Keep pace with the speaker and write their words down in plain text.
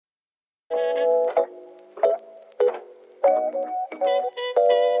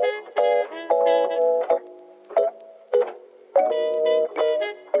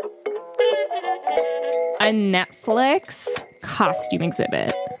a Netflix costume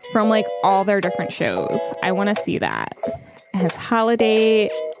exhibit from like all their different shows. I want to see that. It has holiday.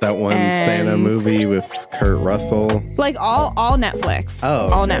 That one Santa movie with Kurt Russell. Like all Netflix. Oh,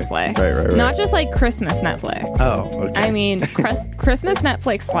 okay. All Netflix. Right. Not just like Christmas Netflix. Oh, okay. I mean, Christmas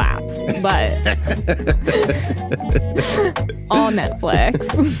Netflix slaps, but all Netflix.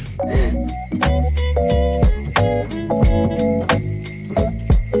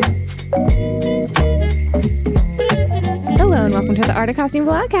 Hello and welcome to the Art of Costume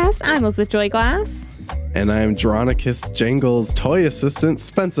Vlogcast. I'm Elizabeth Joy Glass. And I'm Dronacus Jangle's toy assistant,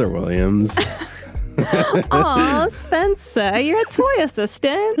 Spencer Williams. Aw, Spencer, you're a toy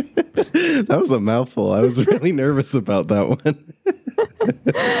assistant. That was a mouthful. I was really nervous about that one.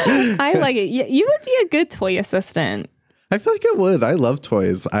 I like it. You would be a good toy assistant. I feel like I would. I love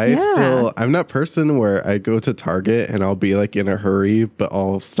toys. I'm that person where I go to Target and I'll be like in a hurry, but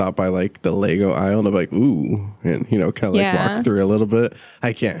I'll stop by like the Lego aisle and I'm like, ooh, and kind of like walk through a little bit.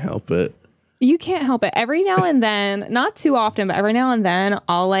 I can't help it. You can't help it. Every now and then, not too often, but every now and then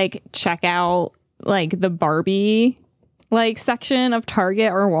I'll like check out like the Barbie like section of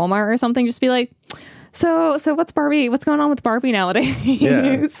Target or Walmart or something. Just be like, so what's Barbie? What's going on with Barbie nowadays? Yeah,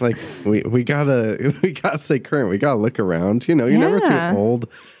 it's like we gotta stay current. We gotta look around. You're never too old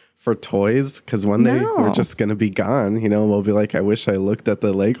for toys because one day we're just gonna be gone. We'll be like, I wish I looked at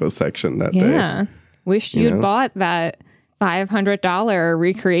the Lego section that day. Yeah, wished you'd bought that $500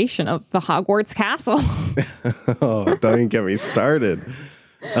 recreation of the Hogwarts castle. Oh, don't even get me started.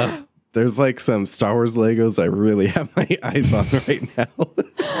 There's like some Star Wars Legos I really have my eyes on right now.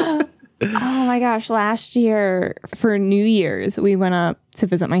 Oh my gosh. Last year for New Year's, we went up to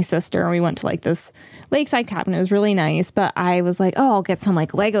visit my sister and we went to like this lakeside cabin. It was really nice, but I was like, oh, I'll get some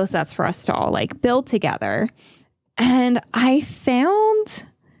like Lego sets for us to all like build together. And I found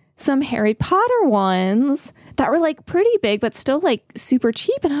some Harry Potter ones that were like pretty big, but still like super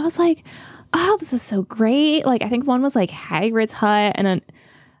cheap. And I was like, oh, this is so great. Like, I think one was like Hagrid's hut and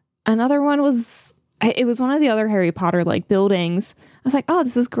another one was, it was one of the other Harry Potter like buildings. I was like, oh,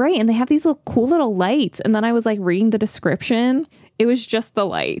 this is great. And they have these cool little lights. And then I was like reading the description. It was just the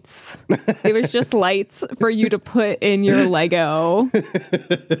lights. It was just lights for you to put in your Lego.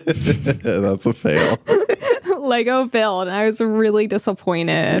 That's a fail. Lego build. And I was really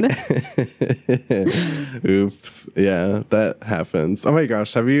disappointed. Oops. Yeah, that happens. Oh my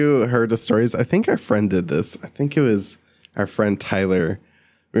gosh. Have you heard the stories? I think our friend did this. I think it was our friend Tyler.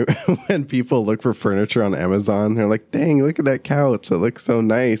 When people look for furniture on Amazon, they're like, dang, look at that couch. It looks so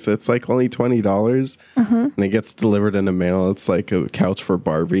nice. It's like only $20. And it gets delivered in the mail. It's like a couch for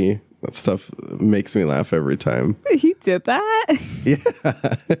Barbie. That stuff makes me laugh every time. He did that? Yeah.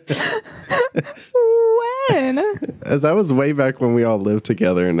 When? That was way back when we all lived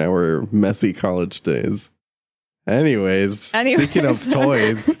together in our messy college days. Anyways, speaking of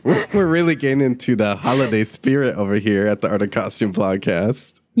toys, we're really getting into the holiday spirit over here at the Art of Costume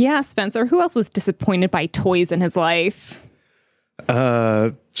Podcast. Yeah, Spencer, who else was disappointed by toys in his life?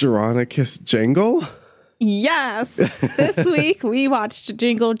 Dronacus Jangle? Yes. This week we watched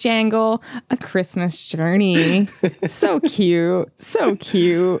Jingle, Jangle, A Christmas Journey. So cute. So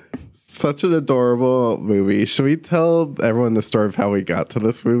cute. Such an adorable movie. Should we tell everyone the story of how we got to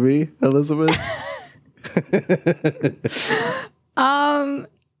this movie, Elizabeth?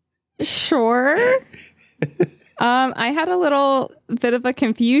 Sure. I had a little bit of a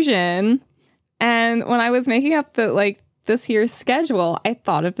confusion, and when I was making up this year's schedule, I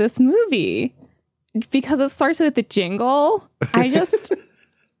thought of this movie because it starts with the jingle. I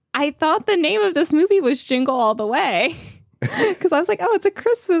thought the name of this movie was Jingle All the Way because I was like, oh, it's a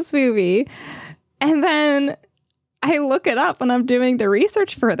Christmas movie. And then I look it up when I'm doing the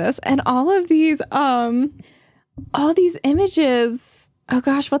research for this, and all these images. Oh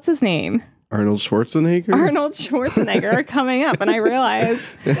gosh, what's his name? Arnold Schwarzenegger are coming up, and I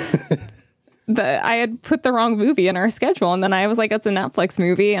realized that I had put the wrong movie in our schedule, and then I was like, it's a Netflix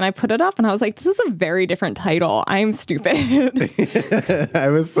movie, and I put it up, and I was like, this is a very different title. I'm stupid. I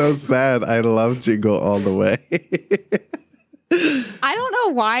was so sad. I love Jingle All the Way. I don't know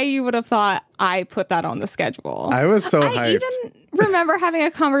why you would have thought I put that on the schedule. I was so hyped. I even remember having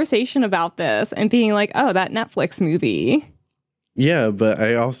a conversation about this and being like, oh, that Netflix movie. Yeah, but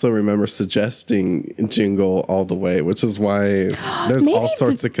I also remember suggesting Jingle All the Way, which is why there's all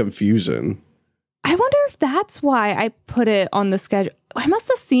sorts of confusion. I wonder if that's why I put it on the schedule. I must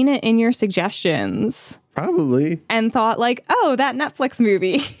have seen it in your suggestions. Probably. And thought like, oh, that Netflix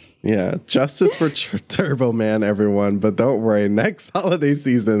movie. Yeah, justice for Turbo Man, everyone. But don't worry, next holiday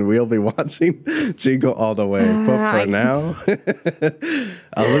season, we'll be watching Jingle all the way. But for now,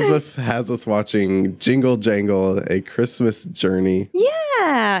 Elizabeth has us watching Jingle Jangle, A Christmas Journey.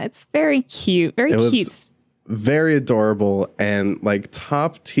 Yeah, it's very cute. Very cute. Very adorable and like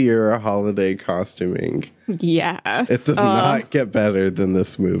top tier holiday costuming. Yes. It does not get better than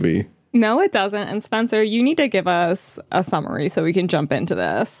this movie. No, it doesn't. And Spencer, you need to give us a summary so we can jump into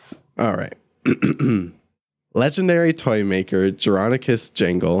this. All right. Legendary toy maker Geronicus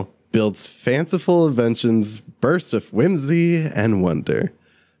Jangle builds fanciful inventions burst of whimsy and wonder.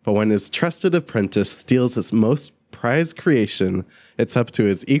 But when his trusted apprentice steals his most prized creation, it's up to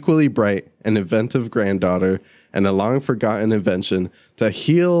his equally bright and inventive granddaughter and a long-forgotten invention to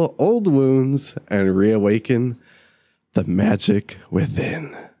heal old wounds and reawaken the magic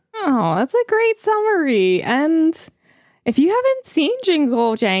within. Oh, that's a great summary. And if you haven't seen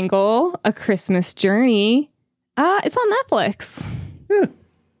Jingle Jangle, A Christmas Journey, it's on Netflix. Yeah.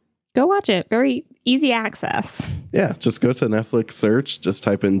 Go watch it. Very easy access. Yeah, just go to Netflix search, just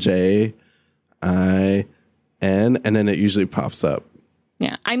type in JIN, and then it usually pops up.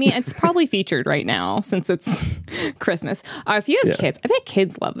 Yeah, I mean, it's probably featured right now since it's Christmas. If you have kids, I bet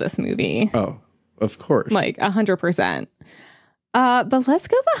kids love this movie. Oh, of course. Like 100%. But let's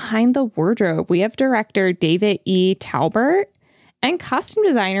go behind the wardrobe. We have director David E. Talbert and costume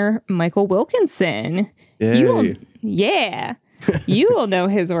designer Michael Wilkinson. Yay. You will know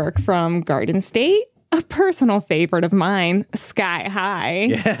his work from Garden State, a personal favorite of mine, Sky High.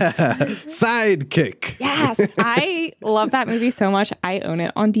 Yeah, Sidekick. Yes, I love that movie so much. I own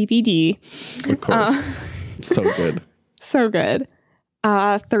it on DVD. Of course. So good. So good.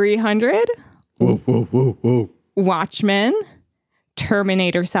 300. Whoa, whoa, whoa, whoa. Watchmen.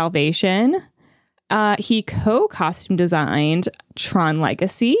 Terminator Salvation. He co-costume designed Tron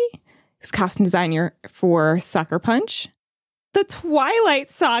Legacy. He was costume designer for Sucker Punch. The Twilight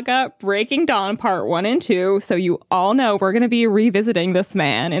Saga, Breaking Dawn Part 1 and 2. So you all know we're going to be revisiting this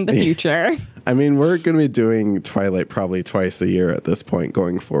man in the future. I mean, we're going to be doing Twilight probably twice a year at this point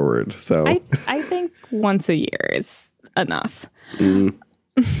going forward. So I think once a year is enough.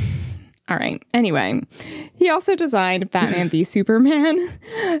 All right. Anyway, he also designed Batman v Superman,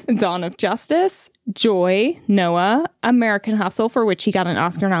 Dawn of Justice, Joy, Noah, American Hustle, for which he got an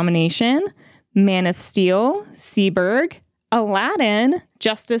Oscar nomination, Man of Steel, Seberg, Aladdin,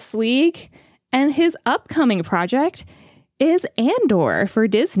 Justice League, and his upcoming project is Andor for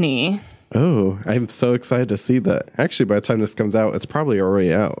Disney. Oh, I'm so excited to see that. Actually, by the time this comes out, it's probably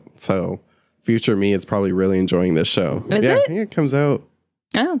already out. So future me is probably really enjoying this show. Is it? Yeah, it comes out.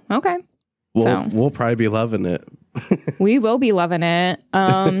 Oh, okay. We'll probably be loving it. We will be loving it.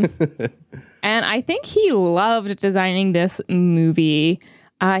 And I think he loved designing this movie.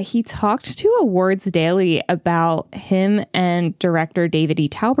 He talked to Awards Daily about him and director David E.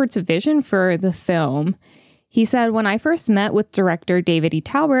 Talbert's vision for the film. He said, when I first met with director David E.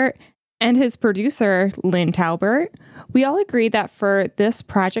 Talbert and his producer, Lynn Talbert, we all agreed that for this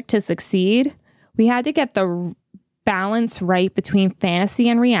project to succeed, we had to get the balance right between fantasy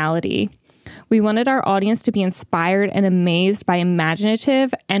and reality. We wanted our audience to be inspired and amazed by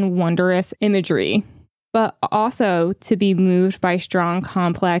imaginative and wondrous imagery, but also to be moved by strong,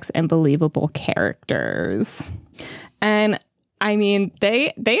 complex, and believable characters. And I mean,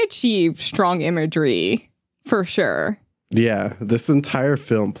 they achieved strong imagery for sure. Yeah, this entire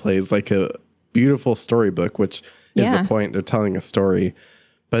film plays like a beautiful storybook, which is the point. They're telling a story.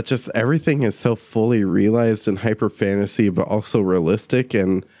 But just everything is so fully realized and hyper fantasy, but also realistic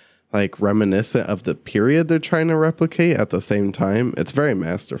and like reminiscent of the period they're trying to replicate at the same time. It's very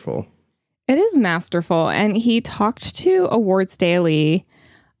masterful. It is masterful. And he talked to Awards Daily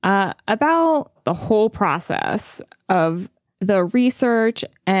about the whole process of the research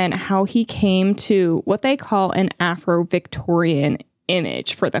and how he came to what they call an Afro-Victorian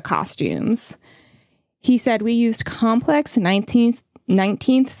image for the costumes. He said, we used complex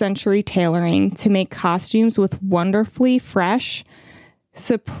 19th century tailoring to make costumes with wonderfully fresh,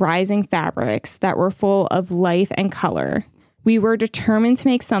 surprising fabrics that were full of life and color. We were determined to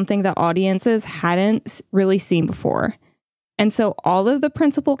make something that audiences hadn't really seen before. And so all of the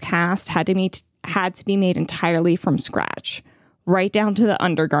principal cast had to be made entirely from scratch, right down to the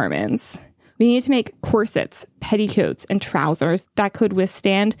undergarments. We needed to make corsets, petticoats, and trousers that could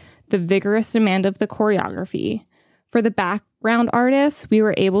withstand the vigorous demand of the choreography. For the background artists, we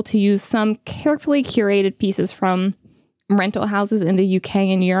were able to use some carefully curated pieces from rental houses in the UK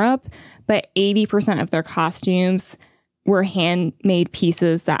and Europe, but 80% of their costumes were handmade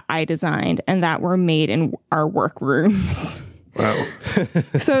pieces that I designed and that were made in our workrooms. Wow.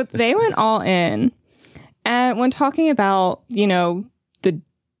 So they went all in. And when talking about, the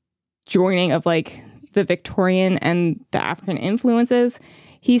joining of like the Victorian and the African influences,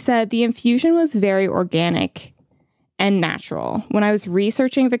 he said the infusion was very organic and natural. When I was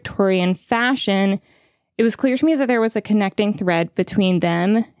researching Victorian fashion, it was clear to me that there was a connecting thread between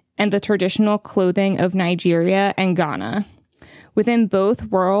them and the traditional clothing of Nigeria and Ghana. Within both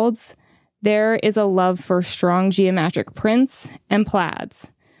worlds, there is a love for strong geometric prints and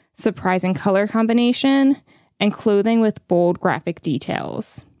plaids, surprising color combination, and clothing with bold graphic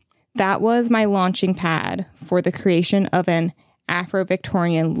details. That was my launching pad for the creation of an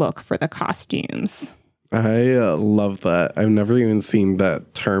Afro-Victorian look for the costumes. I love that. I've never even seen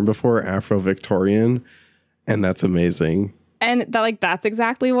that term before, Afro-Victorian, and that's amazing. And that's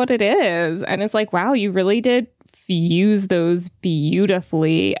exactly what it is. And it's like, wow, you really did fuse those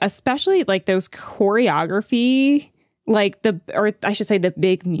beautifully, especially like those choreography, or I should say the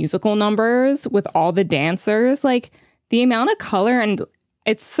big musical numbers with all the dancers, like the amount of color, and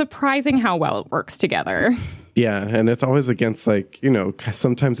it's surprising how well it works together. Yeah, and it's always against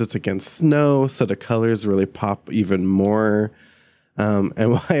sometimes it's against snow, so the colors really pop even more.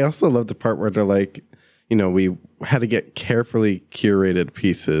 And I also love the part where they're like, we had to get carefully curated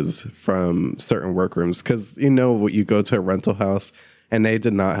pieces from certain workrooms because, you go to a rental house and they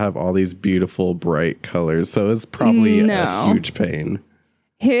did not have all these beautiful, bright colors. So it's probably a huge pain.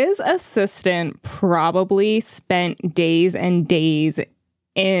 His assistant probably spent days and days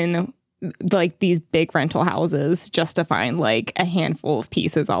in like these big rental houses just to find like a handful of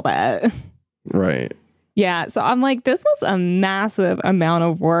pieces, I'll bet. Right. Yeah. So I'm like, this was a massive amount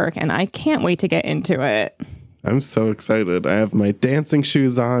of work and I can't wait to get into it. I'm so excited. I have my dancing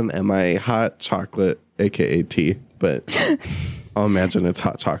shoes on and my hot chocolate, aka tea, but I'll imagine it's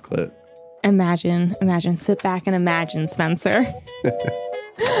hot chocolate. Imagine. Sit back and imagine, Spencer.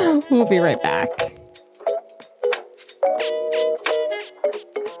 We'll be right back.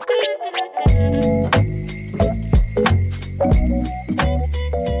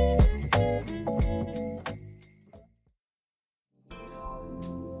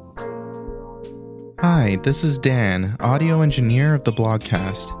 Hi, this is Dan, audio engineer of the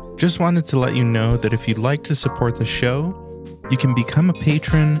Blogcast. Just wanted to let you know that if you'd like to support the show, you can become a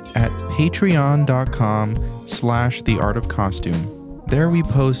patron at patreon.com/theartofcostume. There we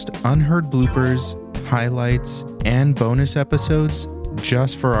post unheard bloopers, highlights, and bonus episodes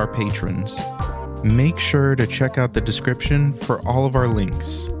just for our patrons. Make sure to check out the description for all of our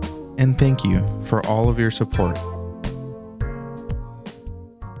links. And thank you for all of your support.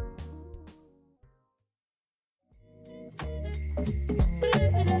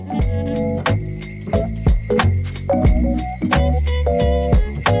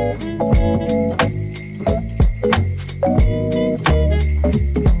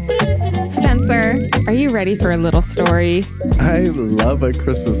 Are you ready for a little story? I love a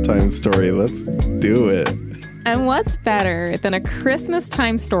Christmas time story. Let's do it. And what's better than a Christmas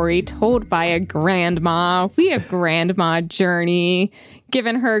time story told by a grandma? We have Grandma Journey,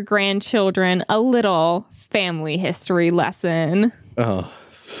 giving her grandchildren a little family history lesson. Oh,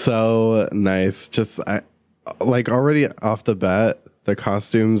 so nice. Just already off the bat, the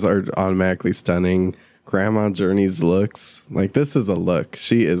costumes are automatically stunning. Grandma Journey's looks, this is a look.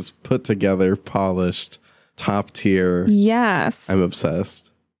 She is put together, polished, top tier. Yes. I'm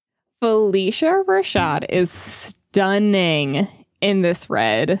obsessed. Felicia Rashad is stunning in this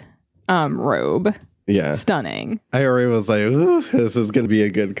red robe. Yeah. Stunning. I already was like, ooh, this is going to be a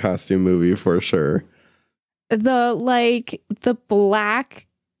good costume movie for sure. The black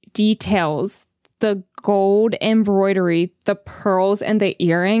details, the gold embroidery, the pearls and the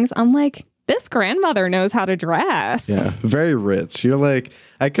earrings. I'm like, this grandmother knows how to dress. Yeah, very rich. You're like,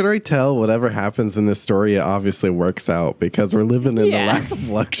 I could already tell whatever happens in this story, it obviously works out because we're living in the lack of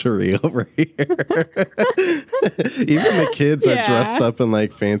luxury over here. Even the kids are dressed up in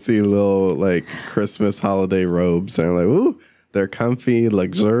fancy little Christmas holiday robes. And I'm like, ooh, they're comfy,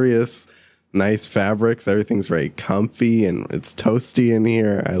 luxurious, nice fabrics. Everything's very comfy and it's toasty in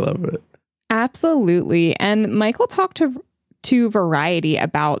here. I love it. Absolutely. And Michael talked to Variety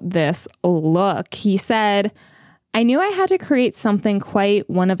about this look. He said, I knew I had to create something quite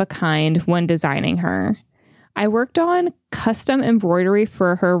one of a kind when designing her. I worked on custom embroidery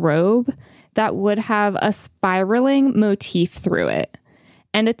for her robe that would have a spiraling motif through it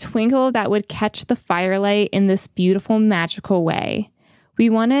and a twinkle that would catch the firelight in this beautiful, magical way.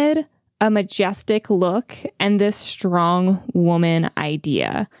 We wanted a majestic look and this strong woman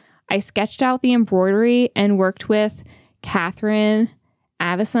idea. I sketched out the embroidery and worked with Catherine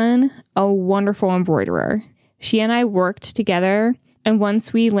Avison, a wonderful embroiderer. She and I worked together, and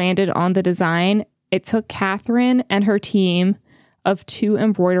once we landed on the design, it took Catherine and her team of 2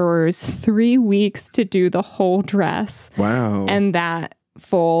 embroiderers 3 weeks to do the whole dress. Wow. And that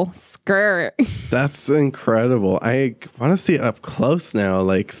full skirt. That's incredible. I want to see it up close now.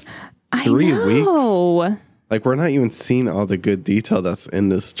 Like 3 weeks. Like we're not even seeing all the good detail that's in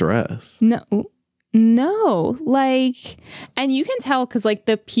this dress. No, like, and you can tell because like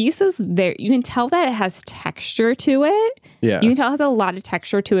the piece is there, you can tell that it has texture to it. Yeah. You can tell it has a lot of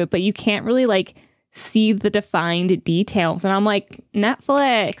texture to it, but you can't really like see the defined details. And I'm like,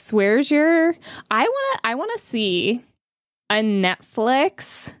 Netflix, where's your, I want to see a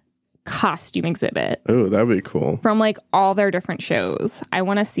Netflix costume exhibit. Oh, that'd be cool. From like all their different shows. I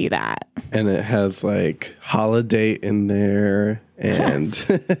want to see that. And it has like Holiday in there and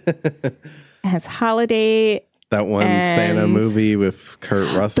it has Holiday. That one Santa movie with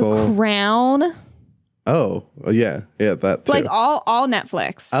Kurt Russell. The Crown. Oh, yeah. Yeah, that too. Like all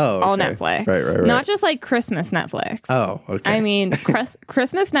Netflix. Oh, okay. All Netflix. Right. Not just like Christmas Netflix. Oh, okay. I mean,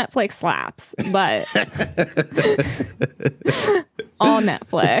 Christmas Netflix slaps, but all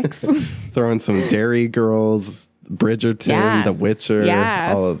Netflix. Throwing some Dairy Girls, Bridgerton, yes, The Witcher,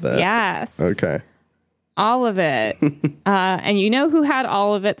 all of that. Yes. Okay. All of it. And you know who had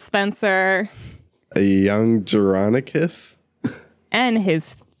all of it, Spencer? A young Geronicus. And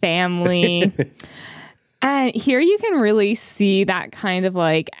his family. And here you can really see that kind of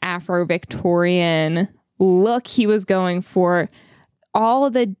like Afro-Victorian look he was going for. All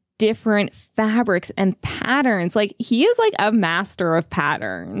of the different fabrics and patterns. Like he is like a master of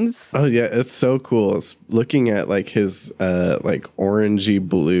patterns. Oh yeah, it's so cool. It's looking at like his like orangey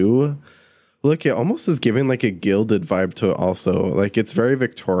blue. Look, it almost is giving like a gilded vibe to it also. Like it's very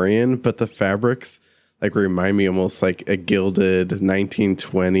Victorian, but the fabrics like remind me almost like a gilded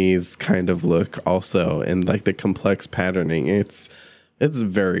 1920s kind of look also, and like the complex patterning. It's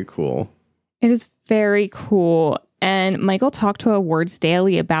very cool. It is very cool. And Michael talked to Awards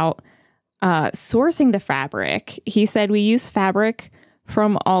Daily about sourcing the fabric. He said, we use fabric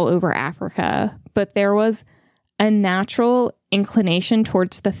from all over Africa, but there was a natural inclination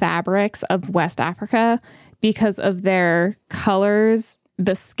towards the fabrics of West Africa because of their colors,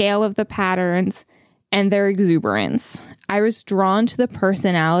 the scale of the patterns, and their exuberance. I was drawn to the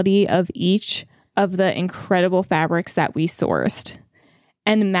personality of each of the incredible fabrics that we sourced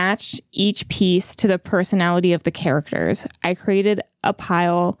and matched each piece to the personality of the characters. I created a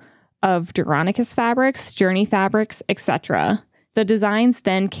pile of Geronicus fabrics, Journey fabrics, etc. The designs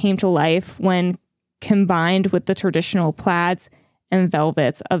then came to life when combined with the traditional plaids and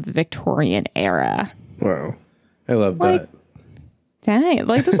velvets of the Victorian era. Wow. I love that. Dang,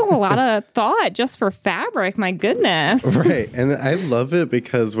 like this is a lot of thought just for fabric. My goodness. Right. And I love it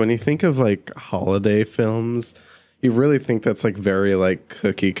because when you think of like holiday films, you really think that's like very like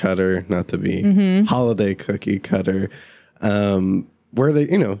cookie cutter, not to be holiday cookie cutter. Where they,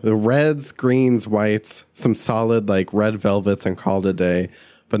 the reds, greens, whites, some solid like red velvets and called a day,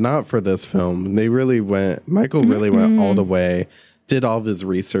 but not for this film. Michael really went all the way, did all of his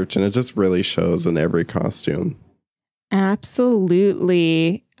research, and it just really shows in every costume.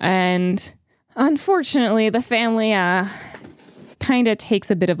 Absolutely. And unfortunately, the family kind of takes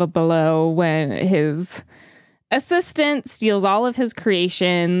a bit of a blow when his assistant steals all of his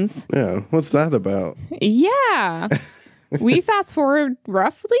creations. Yeah. What's that about? Yeah. We fast forward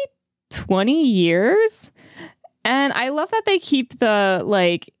roughly 20 years. And I love that they keep the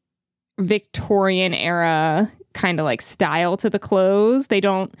like Victorian era kind of like style to the clothes.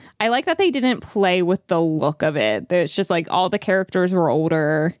 I like that they didn't play with the look of it. It's just like all the characters were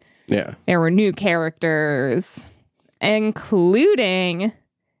older. Yeah. There were new characters, including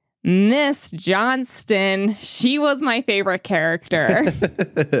Miss Johnston. She was my favorite character.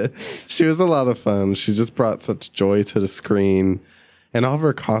 She was a lot of fun. She just brought such joy to the screen. And all of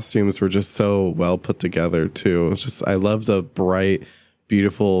her costumes were just so well put together too. I love the bright,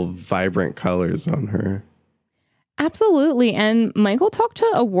 beautiful, vibrant colors on her. Absolutely. And Michael talked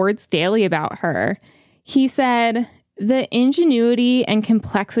to Awards Daily about her. He said, the ingenuity and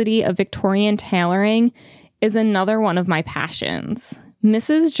complexity of Victorian tailoring is another one of my passions.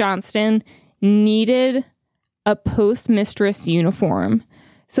 Mrs. Johnston needed a postmistress uniform,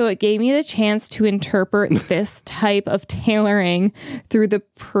 so it gave me the chance to interpret this type of tailoring through the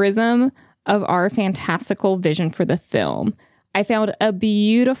prism of our fantastical vision for the film. I found a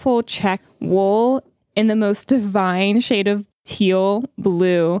beautiful check wool in the most divine shade of teal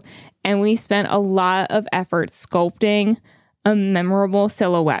blue, and we spent a lot of effort sculpting a memorable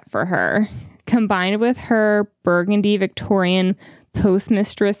silhouette for her. Combined with her burgundy Victorian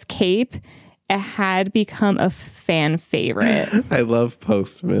postmistress cape it had become a fan favorite. I love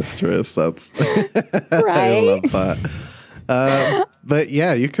Postmistress. That's Right? I love that. But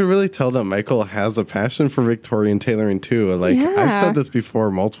yeah, you could really tell that Michael has a passion for Victorian tailoring too. Like I've said this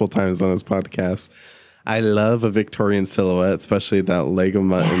before multiple times on his podcast. I love a Victorian silhouette, especially that Lego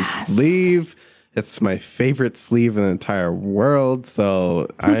mutton sleeve. It's my favorite sleeve in the entire world. So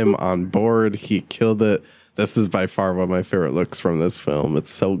I'm on board. He killed it. This is by far one of my favorite looks from this film.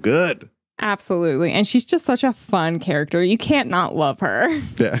 It's so good. Absolutely. And she's just such a fun character. You can't not love her.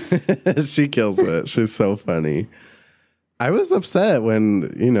 Yeah, she kills it. She's so funny. I was upset when,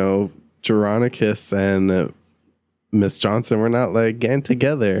 Geronicus and Miss Johnson were not like getting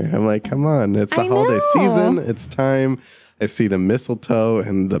together. I'm like, come on, it's the holiday season. It's time. I see the mistletoe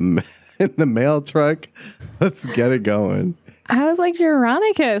and the mail truck. Let's get it going. I was like,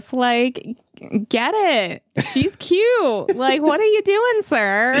 Geronicus, like, get it. She's cute. Like, what are you doing,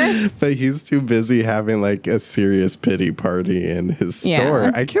 sir? But he's too busy having like a serious pity party in his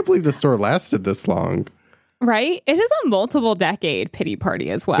store. I can't believe the store lasted this long. Right? It is a multiple decade pity party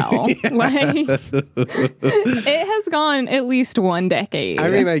as well. Like, it has gone at least 1 decade.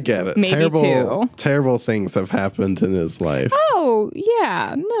 I mean, I get it. Maybe two. Terrible things have happened in his life. Oh,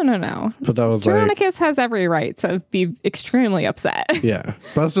 yeah. No. But that was Geronicus has every right to be extremely upset. Yeah.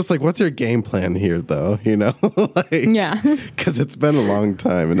 But I was just like, what's your game plan here, though? Yeah. Because it's been a long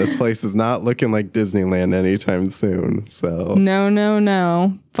time, and this place is not looking like Disneyland anytime soon. So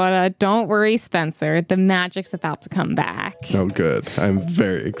No. But don't worry, Spencer. The magic's about to come back. Oh, good. I'm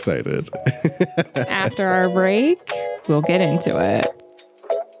very excited. After our break, we'll get into it.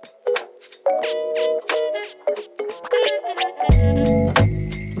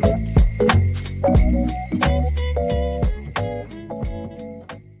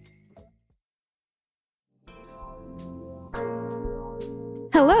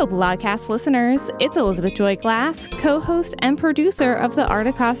 Hello, Blogcast listeners. It's Elizabeth Joy Glass, co-host and producer of the Art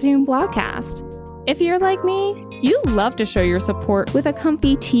of Costume Blogcast. If you're like me, you love to show your support with a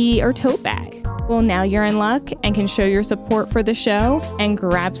comfy tee or tote bag. Well, now you're in luck and can show your support for the show and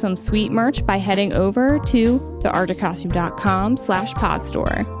grab some sweet merch by heading over to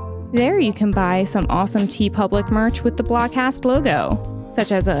theartofcostume.com/podstore. There you can buy some awesome TeePublic merch with the Blogcast logo,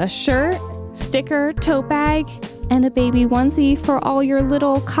 such as a shirt, sticker, tote bag, and a baby onesie for all your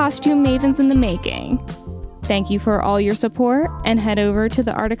little costume mavens in the making. Thank you for all your support, and head over to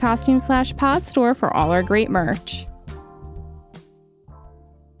the Art of Costume/Podstore for all our great merch.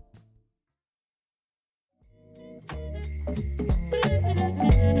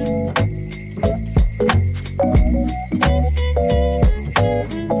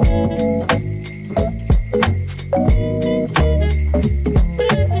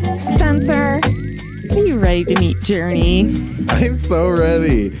 Spencer, are you ready to meet Journey? I'm so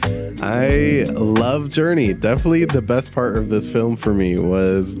ready. I love Journey. Definitely the best part of this film for me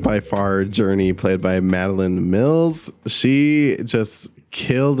was by far Journey, played by Madeline Mills. She just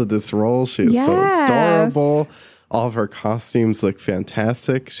killed this role. She is so adorable. All of her costumes look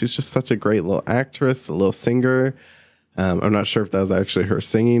fantastic. She's just such a great little actress, a little singer. I'm not sure if that was actually her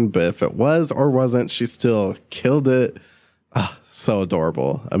singing, but if it was or wasn't, she still killed it. So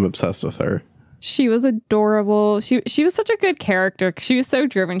adorable. I'm obsessed with her. She was adorable. She was such a good character. She was so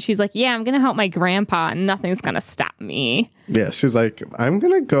driven. She's like, yeah, I'm going to help my grandpa and nothing's going to stop me. Yeah, she's like, I'm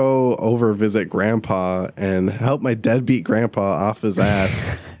going to go over visit grandpa and help my deadbeat grandpa off his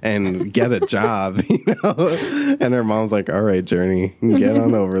ass and get a job, And her mom's like, all right, Journey, get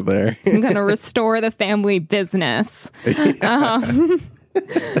on over there. I'm going to restore the family business.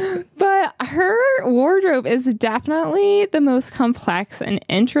 But her wardrobe is definitely the most complex and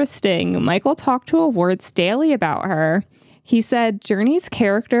interesting. Michael talked to Awards Daily about her. He said Journey's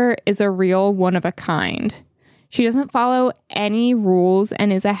character is a real one of a kind. She doesn't follow any rules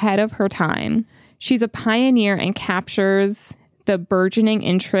and is ahead of her time. She's a pioneer and captures the burgeoning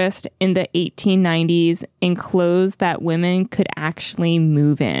interest in the 1890s in clothes that women could actually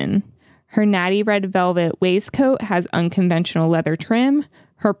move in. Her natty red velvet waistcoat has unconventional leather trim.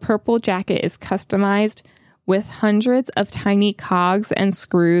 Her purple jacket is customized with hundreds of tiny cogs and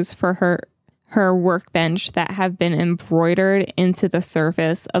screws for her workbench that have been embroidered into the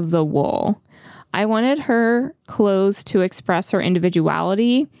surface of the wool. I wanted her clothes to express her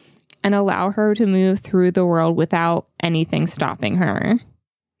individuality and allow her to move through the world without anything stopping her.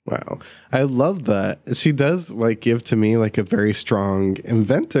 Wow. I love that. She does give to me a very strong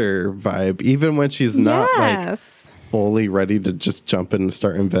inventor vibe, even when she's not fully ready to just jump in and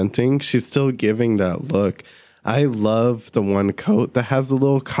start inventing. She's still giving that look. I love the one coat that has the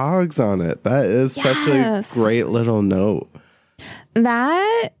little cogs on it. That is such a great little note.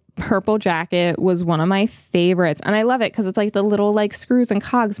 That purple jacket was one of my favorites. And I love it because it's like the little like screws and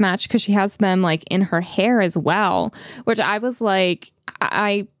cogs match because she has them like in her hair as well, which I was like,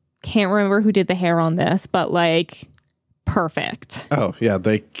 I can't remember who did the hair on this, but like perfect. Oh, yeah.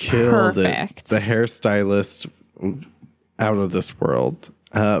 They killed Perfect. it. The hairstylist out of this world.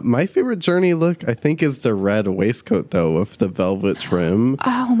 My favorite Journey look, I think, is the red waistcoat, though, with the velvet trim.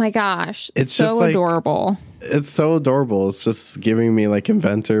 Oh my gosh. It's so just like, adorable. It's so adorable. It's just giving me like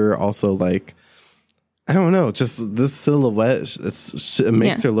Inventor, also like, I don't know, just this silhouette. It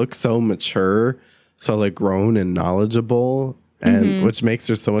makes her look so mature, so like grown and knowledgeable, and which makes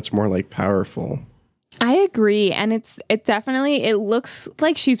her so much more like powerful. I agree. And it definitely, it looks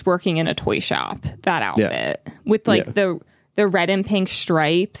like she's working in a toy shop, that outfit, with like the red and pink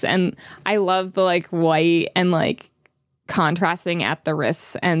stripes. And I love the like white and like contrasting at the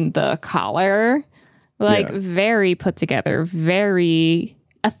wrists and the collar. Like very put together, very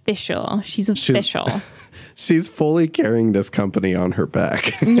official. She's official. She's fully carrying this company on her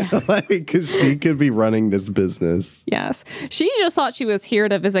back. Like, because she could be running this business. Yes. She just thought she was here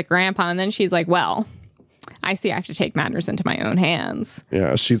to visit Grandpa. And then she's like, well, I see I have to take matters into my own hands.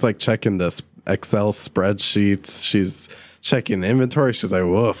 Yeah. She's like checking this Excel spreadsheets. She's checking inventory. She's like,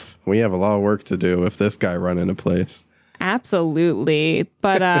 woof, we have a lot of work to do with this guy running a place. Absolutely.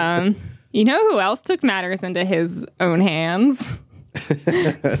 But you know who else took matters into his own hands?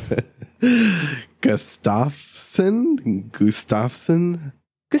 Gustafsson.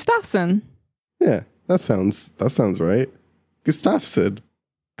 Yeah, that sounds right. Gustafsson.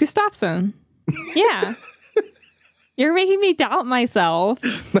 Yeah. You're making me doubt myself.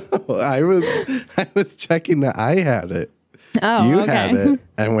 No, I was checking that I had it. Oh, you okay. had it,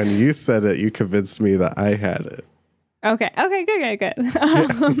 and when you said it, you convinced me that I had it. Okay, good.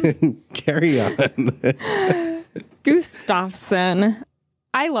 Carry on. Gustafsson.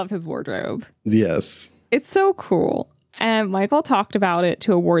 I love his wardrobe. Yes. It's so cool. And Michael talked about it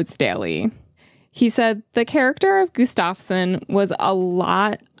to Awards Daily. He said, the character of Gustafsson was a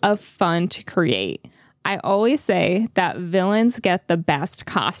lot of fun to create. I always say that villains get the best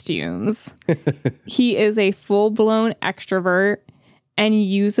costumes. He is a full-blown extrovert and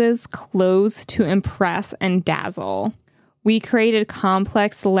uses clothes to impress and dazzle. We created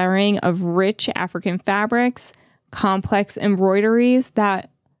complex layering of rich African fabrics, complex embroideries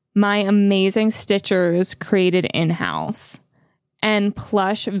that my amazing stitchers created in-house, and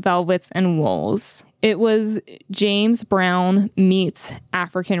plush velvets and wools. It was James Brown meets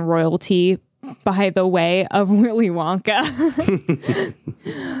African royalty by the way of Willy Wonka.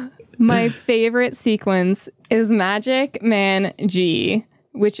 My favorite sequence is Magic Man G,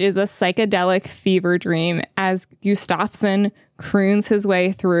 which is a psychedelic fever dream as Gustafsson croons his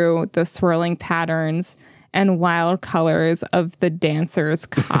way through the swirling patterns and wild colors of the dancers'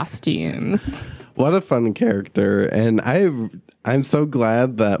 costumes. What a fun character. And I'm so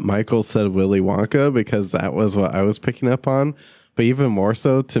glad that Michael said Willy Wonka, because that was what I was picking up on. But even more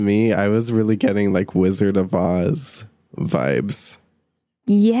so to me, I was really getting like Wizard of Oz vibes.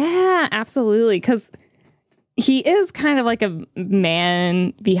 Yeah, absolutely. Because he is kind of like a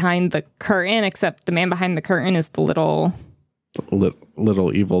man behind the curtain, except the man behind the curtain is the little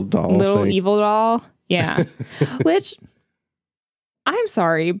evil doll. Evil doll. Yeah. Which, I'm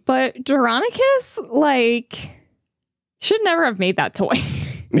sorry, but Geronicus, like, should never have made that toy.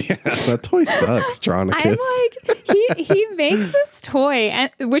 Yeah, that toy sucks, Dronicus. I'm like, he makes this toy,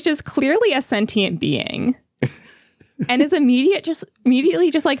 which is clearly a sentient being, and is immediately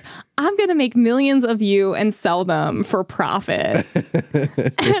just like, I'm gonna make millions of you and sell them for profit,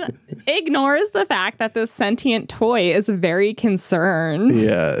 and ignores the fact that this sentient toy is very concerned.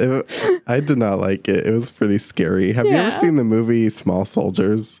 Yeah, I did not like it. It was pretty scary. Have you ever seen the movie Small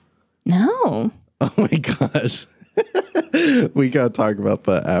Soldiers? No. Oh my gosh. We gotta talk about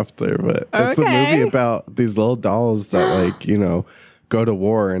that after, but it's a movie about these little dolls that like, you know, go to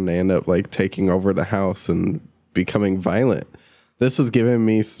war and they end up like taking over the house and becoming violent. This was giving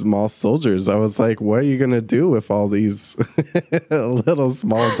me Small Soldiers. I was like, what are you gonna do with all these little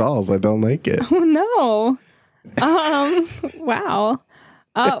small dolls? I don't like it. Oh no. Wow.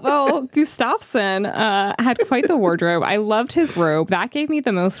 Well, Gustafsson had quite the wardrobe. I loved his robe. That gave me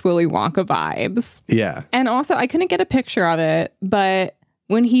the most Willy Wonka vibes. Yeah. And also, I couldn't get a picture of it, but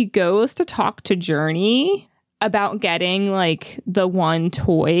when he goes to talk to Journey about getting, like, the one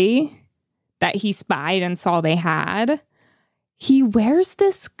toy that he spied and saw they had, he wears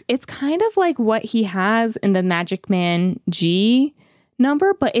this. It's kind of like what he has in the Magic Man G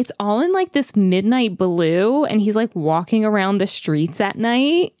number, but it's all in like this midnight blue, and he's like walking around the streets at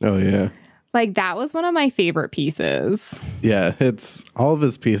night. Oh yeah. Like, that was one of my favorite pieces. Yeah, it's all of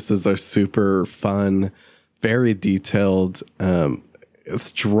his pieces are super fun, very detailed,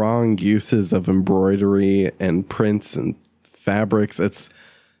 strong uses of embroidery and prints and fabrics. It's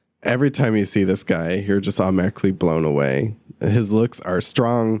every time you see this guy, you're just automatically blown away. His looks are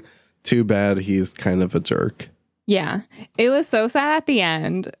strong. Too bad he's kind of a jerk. Yeah. It was so sad at the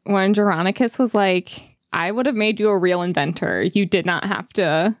end when Geronicus was like, I would have made you a real inventor. You did not have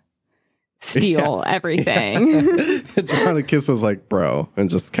to steal everything. Geronicus was like, bro, and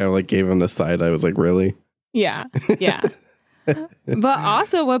just kind of like gave him the side. I was like, really? Yeah. Yeah. But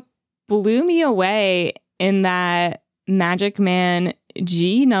also what blew me away in that Magic Man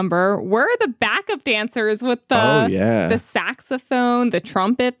G number were the backup dancers with the saxophone, the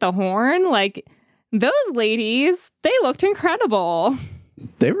trumpet, the horn. Like, those ladies, they looked incredible.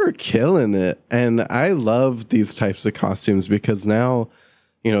 They were killing it. And I love these types of costumes because now,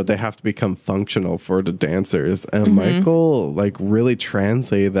 you know, they have to become functional for the dancers. And Michael, like, really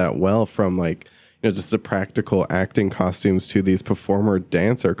translated that well from, like, you know, just the practical acting costumes to these performer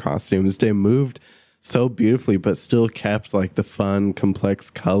dancer costumes. They moved so beautifully, but still kept, like, the fun, complex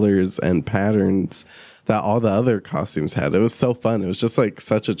colors and patterns that all the other costumes had. It was so fun. It was just, like,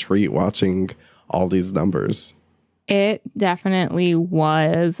 such a treat watching all these numbers. It definitely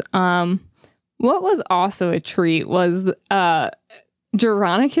was. What was also a treat was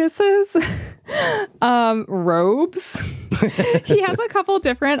Geronicus's robes. He has a couple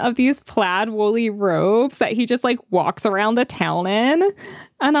different of these plaid woolly robes that he just like walks around the town in.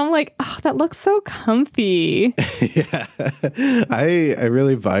 And I'm like, oh, that looks so comfy. Yeah. I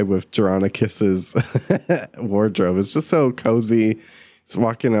really vibe with Geronicus's wardrobe. It's just so cozy. He's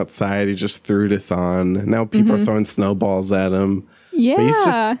walking outside. He just threw this on. Now people are throwing snowballs at him.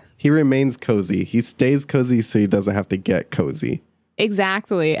 Yeah. But he remains cozy. He stays cozy so he doesn't have to get cozy.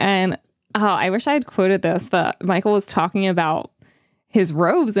 Exactly. And I wish I had quoted this, but Michael was talking about his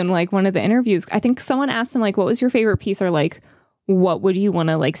robes in like one of the interviews. I think someone asked him like, what was your favorite piece, or like, what would you want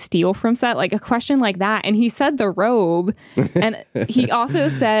to like steal from set? Like a question like that. And he said the robe. And he also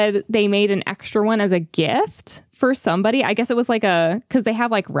said they made an extra one as a gift for somebody. I guess it was like because they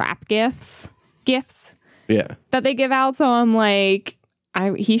have like wrap gifts. Yeah. That they give out. So I'm like,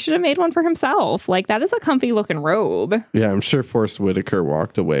 he should have made one for himself. Like, that is a comfy looking robe. Yeah, I'm sure Forrest Whitaker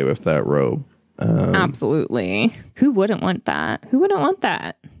walked away with that robe. Absolutely. Who wouldn't want that? Who wouldn't want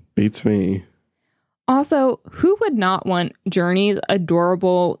that? Beats me. Also, who would not want Journey's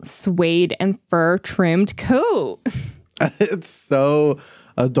adorable suede and fur trimmed coat? It's so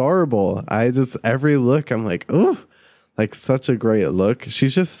adorable. Every look, I'm like, oh, like such a great look.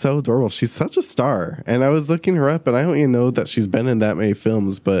 She's just so adorable. She's such a star. And I was looking her up, and I don't even know that she's been in that many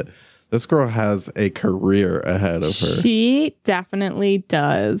films, but this girl has a career ahead of her. She definitely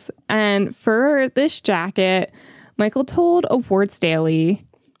does. And for this jacket, Michael told Awards Daily,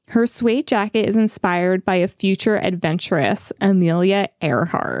 her suede jacket is inspired by a future adventuress, Amelia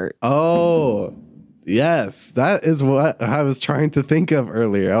Earhart. Oh, yes. That is what I was trying to think of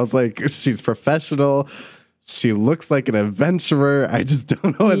earlier. I was like, she's professional. She looks like an adventurer. I just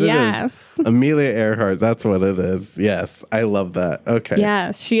don't know what it is. Amelia Earhart. That's what it is. Yes. I love that. Okay.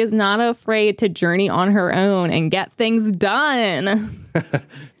 Yes. She is not afraid to journey on her own and get things done.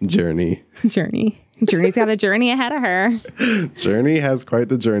 Journey. Journey's got a journey ahead of her. Journey has quite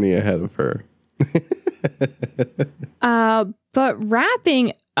the journey ahead of her. But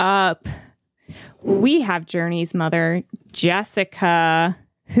wrapping up, we have Journey's mother, Jessica,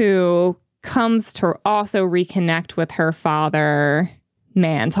 who comes to also reconnect with her father.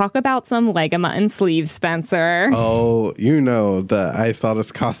 Man, talk about some leg of mutton sleeves, Spencer. Oh, you know that I saw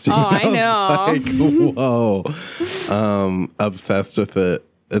this costume. Oh, I know. Like, whoa. Obsessed with it.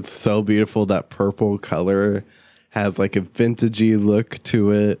 It's so beautiful. That purple color has like a vintagey look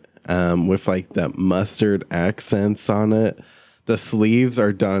to it, with like that mustard accents on it. The sleeves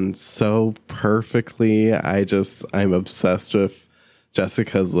are done so perfectly. I'm obsessed with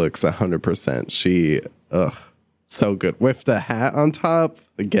Jessica's looks 100%. She, so good. With the hat on top,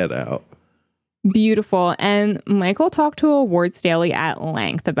 get out. Beautiful. And Michael talked to Awards Daily at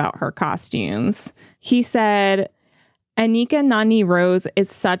length about her costumes. He said, Anika Nani Rose is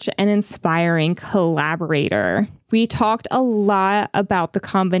such an inspiring collaborator. We talked a lot about the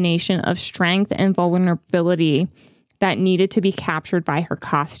combination of strength and vulnerability that needed to be captured by her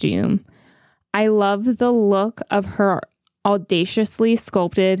costume. I love the look of her audaciously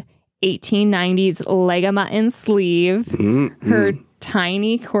sculpted 1890s leg of mutton sleeve, her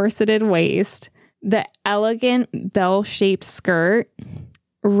tiny corseted waist, the elegant bell-shaped skirt,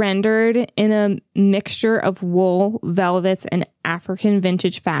 rendered in a mixture of wool, velvets, and African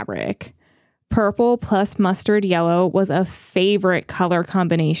vintage fabric. Purple plus mustard yellow was a favorite color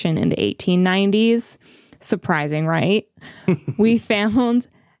combination in the 1890s. Surprising, right? We found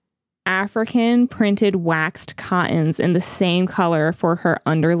African printed waxed cottons in the same color for her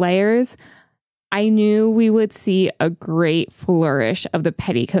underlayers. I knew we would see a great flourish of the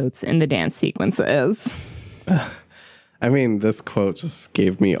petticoats in the dance sequences. I mean, this quote just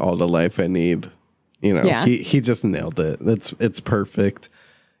gave me all the life I need. You know, Yeah. he just nailed it. It's perfect.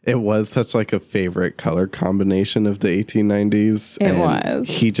 It was such like a favorite color combination of the 1890s. It was.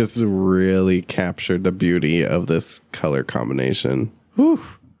 He just really captured the beauty of this color combination. Whew.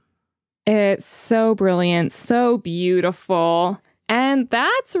 It's so brilliant, so beautiful. And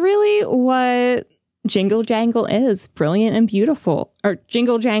that's really what Jingle Jangle is. Brilliant and beautiful. Or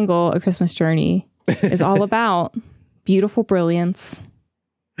Jingle Jangle, A Christmas Journey is all about beautiful brilliance.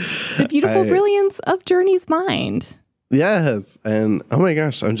 The beautiful brilliance of Journey's mind. Yes. And oh my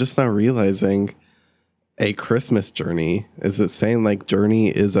gosh, I'm just now realizing A Christmas Journey. Is it saying like Journey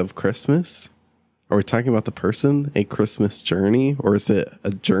is of Christmas? Are we talking about the person? A Christmas Journey? Or is it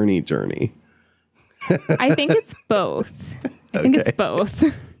a journey? I think it's both. I think it's both.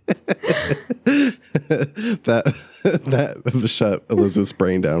 that shut Elizabeth's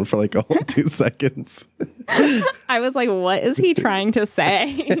brain down for like a whole 2 seconds. I was like, what is he trying to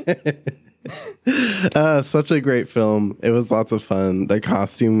say? Such a great film. It was lots of fun. The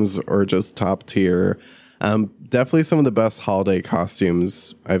costumes are just top tier. Definitely some of the best holiday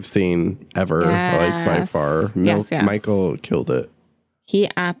costumes I've seen ever, like by far. Yes. Michael killed it. He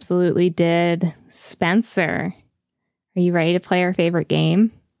absolutely did. Spencer, are you ready to play our favorite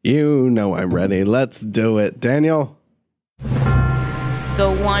game? You know I'm ready. Let's do it. Daniel?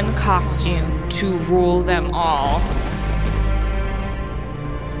 The one costume to rule them all.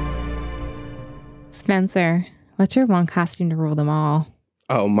 Spencer, what's your one costume to rule them all?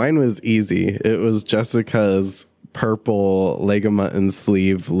 Oh, mine was easy. It was Jessica's purple leg of mutton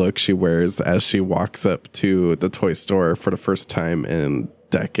sleeve look she wears as she walks up to the toy store for the first time in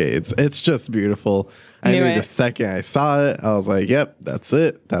decades. It's just beautiful. I knew the second I saw it, I was like, yep, that's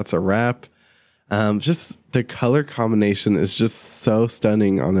it. That's a wrap. Just the color combination is just so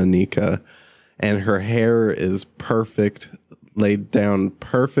stunning on Anika. And her hair is perfect, laid down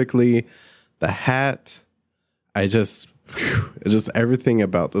perfectly. The hat, just everything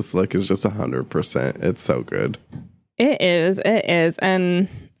about this look is just 100%. It's so good. It is. And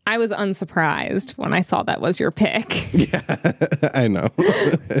I was unsurprised when I saw that was your pick. Yeah, I know.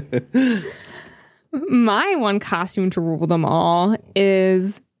 My one costume to rule them all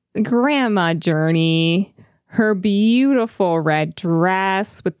is Grandma Journey. Her beautiful red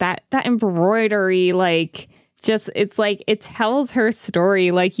dress with that embroidery, it's like it tells her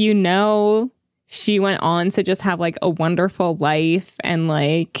story. Like, you know, she went on to just have like a wonderful life and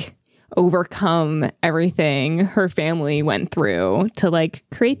like overcome everything her family went through to like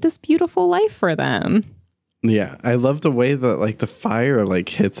create this beautiful life for them. Yeah, I love the way that like the fire like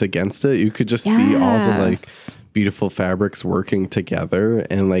hits against it. You could just see all the like beautiful fabrics working together,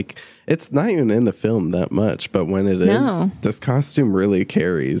 and like it's not even in the film that much, but when it is, this costume really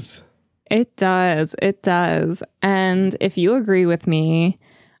carries. It does. And if you agree with me,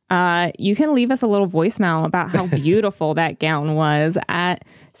 you can leave us a little voicemail about how beautiful that gown was at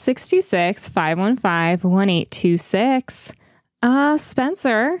 626-515-1826.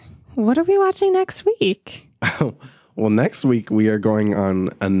 Spencer, what are we watching next week? Well, next week we are going on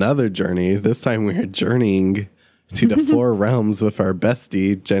another journey. This time we are journeying to the four realms with our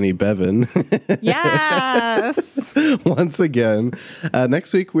bestie, Jenny Bevan. Yes! Once again.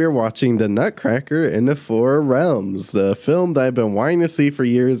 Next week we are watching The Nutcracker in the Four Realms, the film that I've been wanting to see for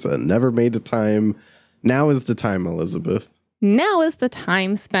years and never made the time. Now is the time, Elizabeth. Now is the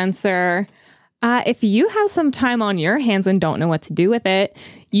time, Spencer. If you have some time on your hands and don't know what to do with it,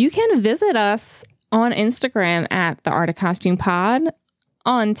 you can visit us on Instagram at The Art of Costume Pod,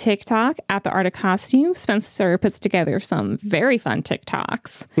 on TikTok at The Art of Costume. Spencer puts together some very fun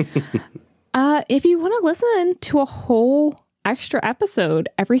TikToks. If you want to listen to a whole extra episode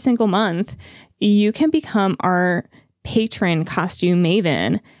every single month, you can become our patron costume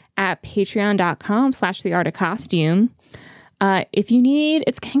maven at patreon.com/The Art of Costume. If you need,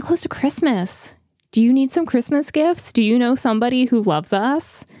 it's getting close to Christmas. Do you need some Christmas gifts? Do you know somebody who loves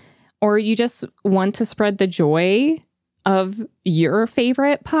us? Or you just want to spread the joy of your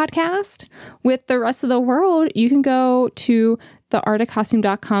favorite podcast with the rest of the world? You can go to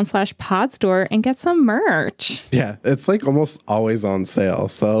theartofcostume.com/pod store and get some merch. Yeah, it's like almost always on sale.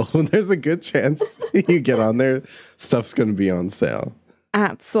 So there's a good chance you get on there, stuff's going to be on sale.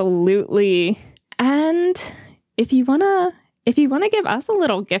 Absolutely. And if you want to if you want to give us a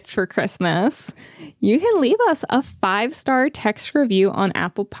little gift for Christmas, you can leave us a 5-star text review on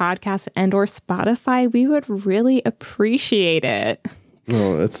Apple Podcasts and or Spotify. We would really appreciate it.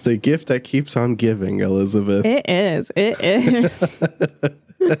 Oh, it's the gift that keeps on giving, Elizabeth. It is. It is.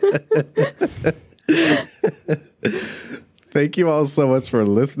 Thank you all so much for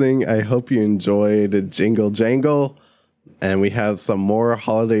listening. I hope you enjoyed Jingle Jangle. And we have some more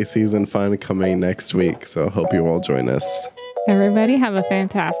holiday season fun coming next week. So I hope you all join us. Everybody have a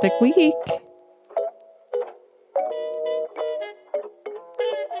fantastic week.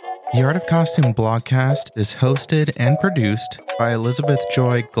 The Art of Costume blogcast is hosted and produced by Elizabeth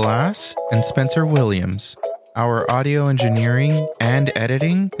Joy Glass and Spencer Williams. Our audio engineering and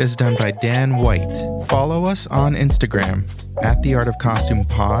editing is done by Dan White. Follow us on Instagram at The Art of Costume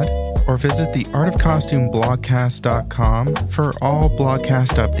Pod or visit theartofcostumeblogcast.com for all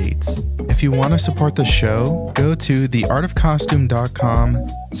blogcast updates. If you want to support the show, go to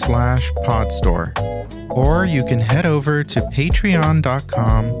theartofcostume.com/podstore. Or you can head over to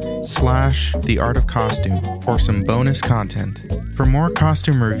patreon.com/theartofcostume for some bonus content. For more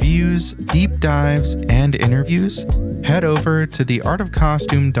costume reviews, deep dives, and interviews, head over to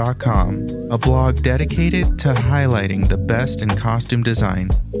theartofcostume.com, a blog dedicated to highlighting the best in costume design.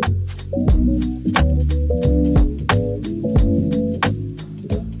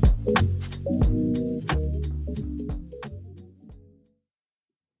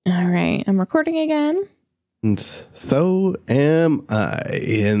 All right, I'm recording again. And so am I.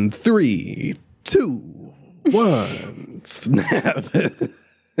 In 3, 2, 1, snap.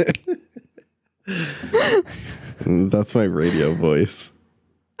 That's my radio voice.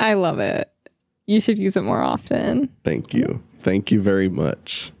 I love it. You should use it more often. Thank you. Thank you very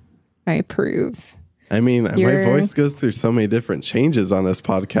much. I approve. I mean, my voice goes through so many different changes on this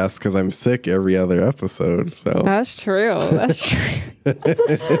podcast because I'm sick every other episode. So that's true. That's true.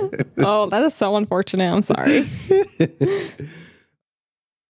 Oh, that is so unfortunate. I'm sorry.